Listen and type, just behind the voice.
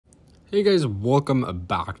Hey guys, welcome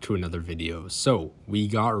back to another video. So we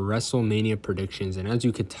got WrestleMania predictions, and as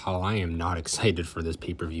you can tell, I am not excited for this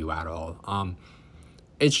pay-per-view at all.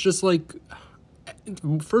 It's just like,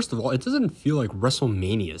 first of all, it doesn't feel like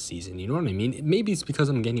WrestleMania season, you know what I mean? Maybe it's because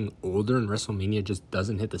I'm getting older and WrestleMania just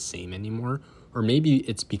doesn't hit the same anymore, or maybe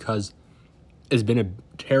it's because it's been a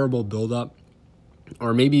terrible build-up,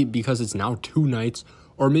 or maybe because it's now 2 nights,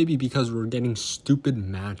 or maybe because we're getting stupid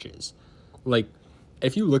matches. Like,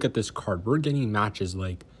 if you look at this card, we're getting matches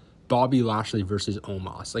like Bobby Lashley versus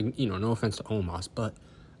Omos. Like, you know, no offense to Omos, but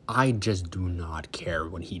I just do not care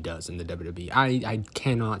what he does in the WWE. I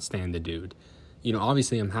cannot stand the dude. You know,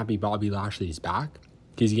 obviously I'm happy Bobby Lashley's back.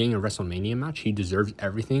 He's getting a WrestleMania match. He deserves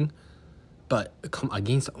everything. But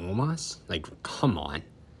against Omos? Like, come on.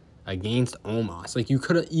 Against Omos. Like, you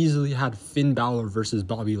could have easily had Finn Balor versus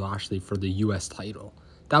Bobby Lashley for the US title.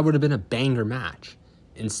 That would have been a banger match.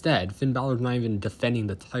 Instead, Finn Balor's not even defending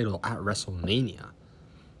the title at WrestleMania.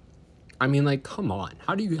 I mean, like, come on.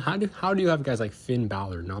 How do you have guys like Finn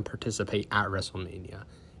Balor not participate at WrestleMania?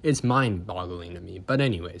 It's mind-boggling to me. But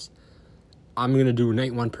anyways, I'm going to do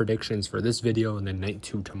night 1 predictions for this video and then night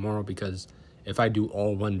 2 tomorrow, because if I do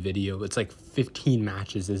all one video, it's like 15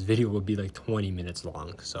 matches. This video will be like 20 minutes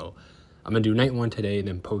long. So I'm going to do night 1 today and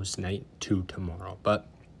then post night 2 tomorrow. But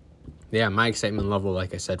yeah, my excitement level,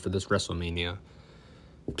 like I said, for this WrestleMania,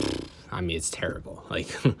 I mean, it's terrible. Like,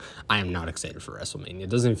 I am not excited for WrestleMania. It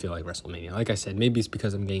doesn't feel like WrestleMania. Like I said, maybe it's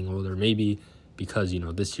because I'm getting older. Maybe because, you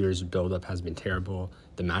know, this year's build-up has been terrible.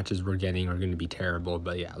 The matches we're getting are going to be terrible.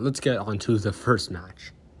 But yeah, let's get on to the first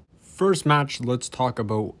match. First match, let's talk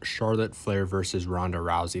about Charlotte Flair versus Ronda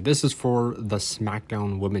Rousey. This is for the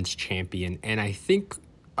SmackDown Women's Champion. And I think,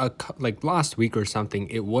 like last week or something,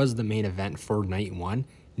 it was the main event for night 1.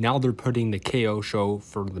 Now they're putting the KO show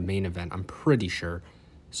for the main event, I'm pretty sure.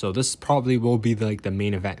 So this probably will be like the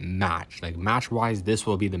main event match. Like, match-wise, this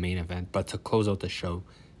will be the main event. But to close out the show,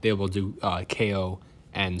 they will do KO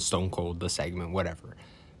and Stone Cold, the segment, whatever.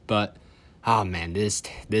 But, oh man, this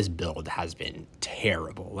build has been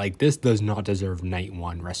terrible. Like, this does not deserve night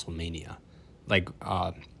 1 WrestleMania. Like,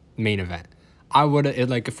 main event. I would,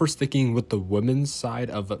 like, if we're sticking with the women's side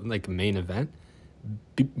of, like, main event,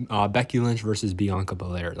 Becky Lynch versus Bianca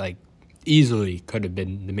Belair, like, easily could have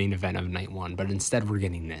been the main event of night 1, but instead we're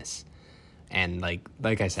getting this. And like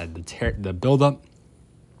I said, the build-up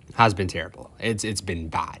has been terrible. It's been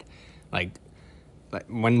bad. Like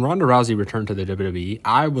when Ronda Rousey returned to the WWE,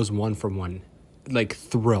 I was one for one, like,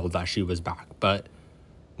 thrilled that she was back. But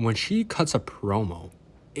when she cuts a promo,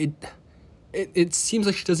 it seems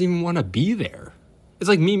like she doesn't even want to be there. It's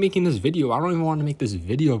like me making this video. I don't even want to make this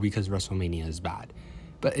video because WrestleMania is bad.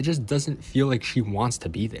 But it just doesn't feel like she wants to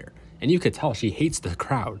be there. And you could tell she hates the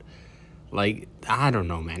crowd. Like, I don't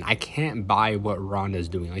know, man. I can't buy what Ronda's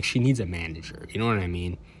doing. Like, she needs a manager. You know what I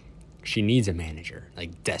mean? She needs a manager,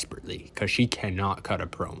 like, desperately, because she cannot cut a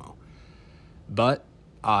promo. But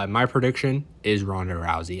my prediction is Ronda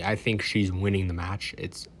Rousey. I think she's winning the match.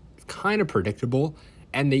 It's kind of predictable.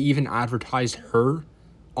 And they even advertised her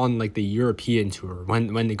on, like, the European tour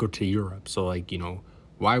when they go to Europe. So, like, you know,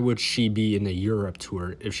 why would she be in the Europe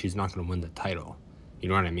tour if she's not going to win the title? You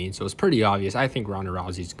know what I mean? So it's pretty obvious. I think Ronda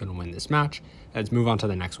Rousey's going to win this match. Let's move on to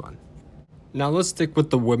the next one. Now let's stick with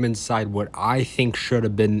the women's side. What I think should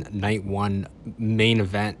have been night 1 main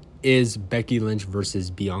event is Becky Lynch versus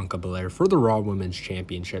Bianca Belair for the Raw Women's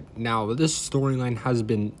Championship. Now, this storyline has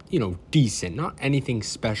been, you know, decent. Not anything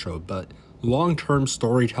special, but long-term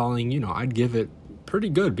storytelling, you know, I'd give it pretty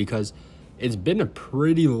good, because it's been a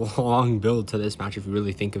pretty long build to this match if you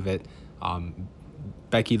really think of it.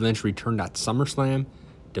 Becky Lynch returned at SummerSlam,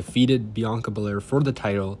 defeated Bianca Belair for the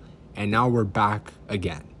title, and now we're back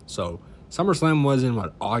again. So SummerSlam was in,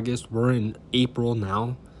 what, August? We're in April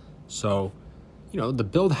now. So, you know, the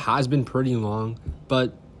build has been pretty long,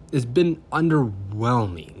 but it's been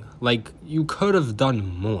underwhelming. Like, you could have done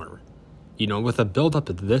more. You know, with a build up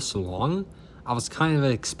this long, I was kind of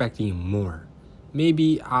expecting more.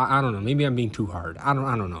 Maybe, I don't know, maybe I'm being too hard. I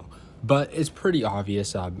don't know. But it's pretty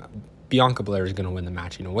obvious. Bianca Belair is going to win the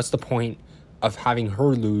match. You know, what's the point of having her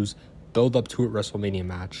lose, build up to a WrestleMania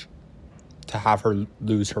match, to have her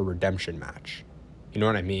lose her redemption match? You know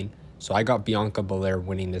what I mean? So I got Bianca Belair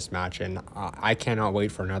winning this match, and I cannot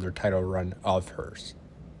wait for another title run of hers.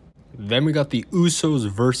 Then we got the Usos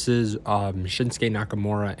versus Shinsuke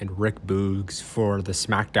Nakamura and Rick Boogs for the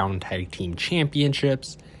SmackDown Tag Team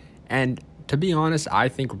Championships. And to be honest, I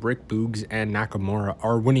think Rick Boogs and Nakamura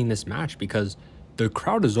are winning this match because the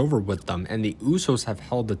crowd is over with them, and the Usos have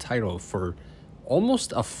held the title for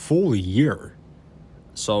almost a full year.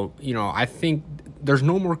 So, you know, I think there's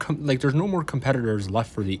no more there's no more competitors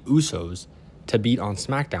left for the Usos to beat on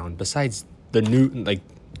SmackDown besides the new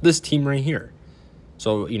this team right here.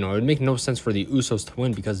 So, you know, it would make no sense for the Usos to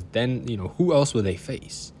win because then, you know, who else would they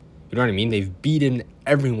face? You know what I mean? They've beaten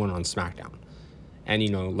everyone on SmackDown. And, you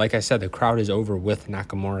know, like I said, the crowd is over with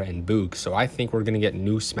Nakamura and Boog. So I think we're going to get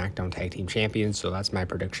new SmackDown Tag Team Champions. So that's my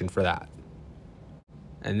prediction for that.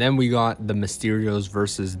 And then we got the Mysterios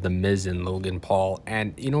versus The Miz and Logan Paul.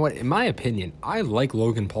 And you know what? In my opinion, I like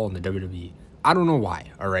Logan Paul in the WWE. I don't know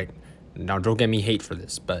why, all right? Now, don't get me hate for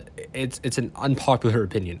this, but it's an unpopular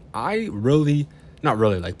opinion. I really, not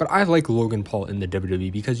really like, but I like Logan Paul in the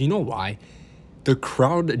WWE because you know why? The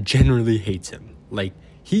crowd generally hates him. Like,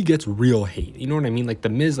 he gets real hate. You know what I mean? Like, The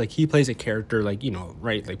Miz, like, he plays a character, like, you know,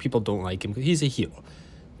 right? Like, people don't like him because he's a heel.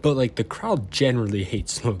 But, like, the crowd generally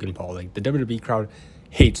hates Logan Paul. Like, the WWE crowd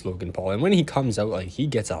hates Logan Paul. And when he comes out, like, he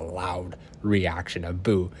gets a loud reaction, a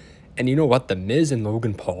boo. And you know what? The Miz and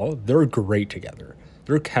Logan Paul, they're great together.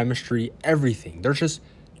 Their chemistry, everything. They're just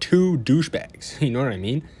two douchebags. You know what I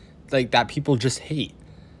mean? Like, that people just hate.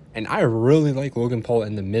 And I really like Logan Paul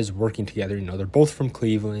and The Miz working together. You know, they're both from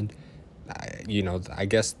Cleveland. You know, I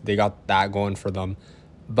guess they got that going for them.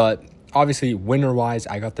 But obviously, winner-wise,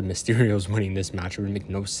 I got the Mysterios winning this match. It would make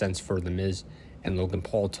no sense for The Miz and Logan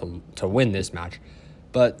Paul to win this match.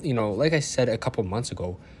 But, you know, like I said a couple months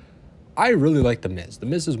ago, I really like The Miz. The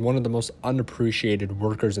Miz is one of the most unappreciated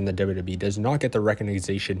workers in the WWE. Does not get the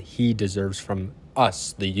recognition he deserves from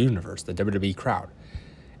us, the universe, the WWE crowd.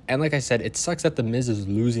 And like I said, it sucks that The Miz is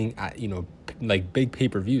losing at, you know, like big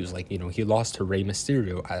pay-per-views. Like, you know, he lost to Rey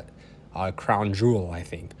Mysterio at Crown Jewel, I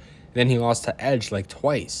think. Then he lost to Edge like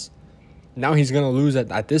twice. Now he's going to lose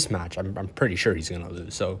at this match. I'm pretty sure he's going to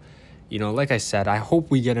lose. So, you know, like I said, I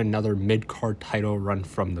hope we get another mid-card title run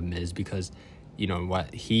from The Miz because, you know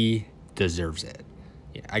what, he deserves it.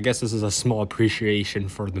 Yeah, I guess this is a small appreciation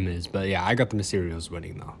for The Miz. But yeah, I got the Mysterios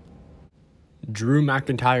winning though. Drew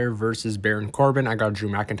McIntyre versus Baron Corbin. I got Drew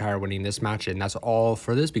McIntyre winning this match, and that's all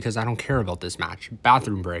for this because I don't care about this match.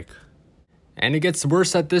 Bathroom break. And it gets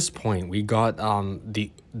worse at this point. We got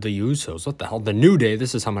the Usos. What the hell? The New Day.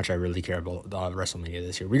 This is how much I really care about WrestleMania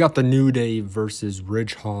this year. We got the New Day versus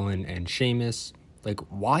Ridge Holland and Sheamus. Like,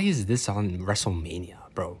 why is this on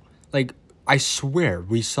WrestleMania, bro? Like, I swear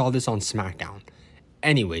we saw this on SmackDown.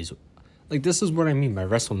 Anyways, like, this is what I mean by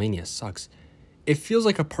WrestleMania sucks. It feels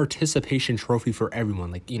like a participation trophy for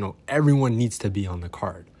everyone. Like, you know, everyone needs to be on the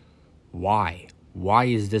card. Why? Why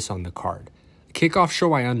is this on the card? Kickoff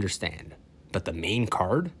show, I understand. But the main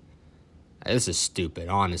card? This is stupid,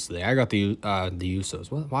 honestly. I got the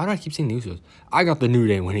Usos. Why do I keep saying the Usos? I got the New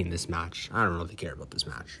Day winning this match. I don't really care about this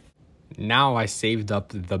match. Now I saved up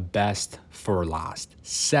the best for last.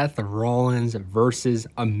 Seth Rollins versus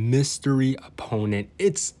a mystery opponent.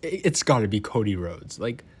 It's got to be Cody Rhodes.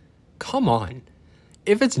 Like, come on.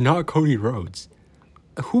 If it's not Cody Rhodes,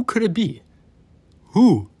 who could it be?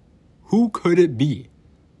 Who could it be?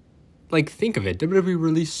 Like, think of it. WWE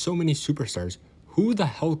released so many superstars. Who the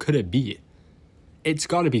hell could it be? It's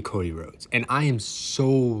got to be Cody Rhodes. And I am so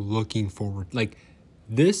looking forward. Like,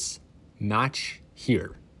 this match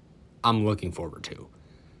here, I'm looking forward to.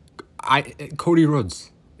 Cody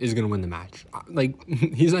Rhodes is going to win the match. Like,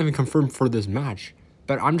 he's not even confirmed for this match.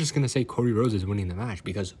 But I'm just going to say Cody Rhodes is winning the match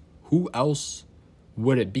because who else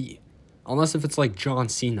would it be? Unless if it's like John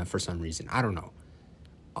Cena for some reason. I don't know.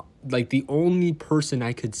 Like, the only person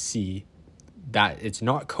I could see that it's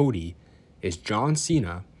not Cody is John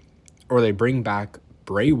Cena, or they bring back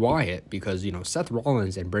Bray Wyatt because, you know, Seth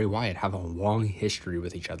Rollins and Bray Wyatt have a long history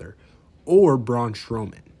with each other, or Braun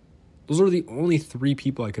Strowman. Those are the only three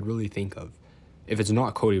people I could really think of. If it's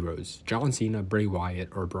not Cody Rhodes, John Cena, Bray Wyatt,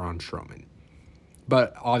 or Braun Strowman.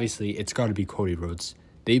 But obviously, it's got to be Cody Rhodes.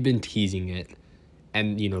 They've been teasing it,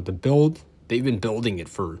 and, you know, the build, they've been building it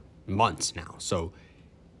for months now. So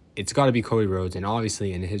it's got to be Cody Rhodes, and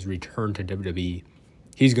obviously in his return to WWE,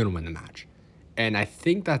 he's going to win the match. And I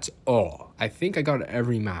think that's all. I think I got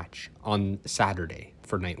every match on Saturday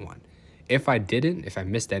for night one. If I didn't, if I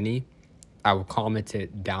missed any, I will comment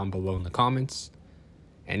it down below in the comments.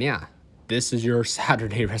 And yeah, this is your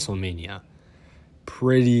Saturday WrestleMania.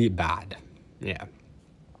 Pretty bad. Yeah.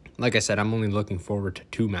 Like I said, I'm only looking forward to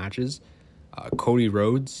two matches. Cody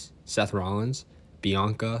Rhodes, Seth Rollins,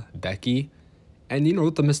 Bianca, Becky, and, you know,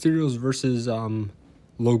 the Mysterios versus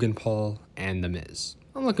Logan Paul and The Miz.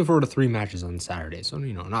 I'm looking forward to 3 matches on Saturday, so,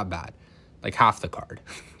 you know, not bad. Like half the card,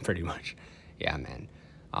 pretty much. Yeah, man.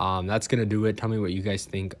 That's going to do it. Tell me what you guys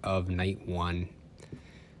think of night one.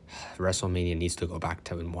 WrestleMania needs to go back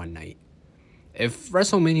to in one night. If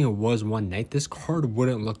WrestleMania was one night, this card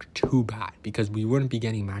wouldn't look too bad because we wouldn't be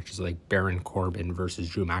getting matches like Baron Corbin versus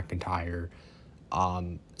Drew McIntyre,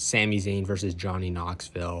 Sami Zayn versus Johnny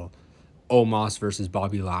Knoxville, Omos versus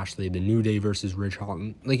Bobby Lashley, The New Day versus Ridge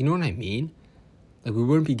Holland. Like, you know what I mean? Like, we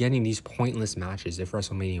wouldn't be getting these pointless matches if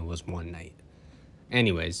WrestleMania was one night.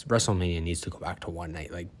 Anyways, WrestleMania needs to go back to one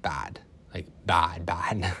night. Like, bad. Like,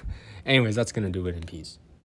 bad. Anyways, that's going to do it in peace.